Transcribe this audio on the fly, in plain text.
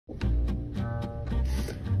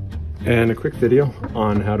And a quick video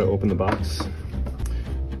on how to open the box.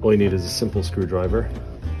 All you need is a simple screwdriver.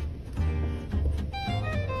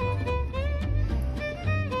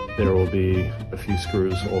 There will be a few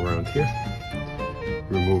screws all around here.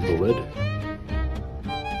 Remove the lid.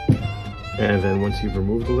 And then once you've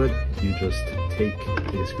removed the lid, you just take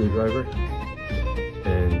a screwdriver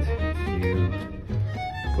and you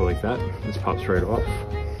go like that. This pops right off.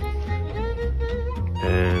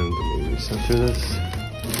 And let me recenter this.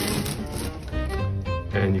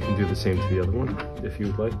 And you can do the same to the other one if you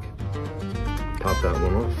would like. Pop that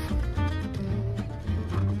one off.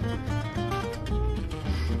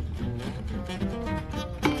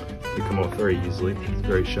 They come off very easily. It's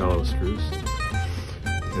very shallow screws.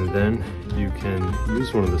 And then you can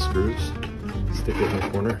use one of the screws, stick it in the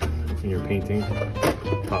corner when you're painting.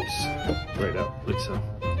 It pops right out like so.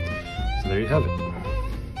 So there you have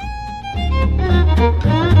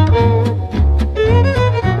it.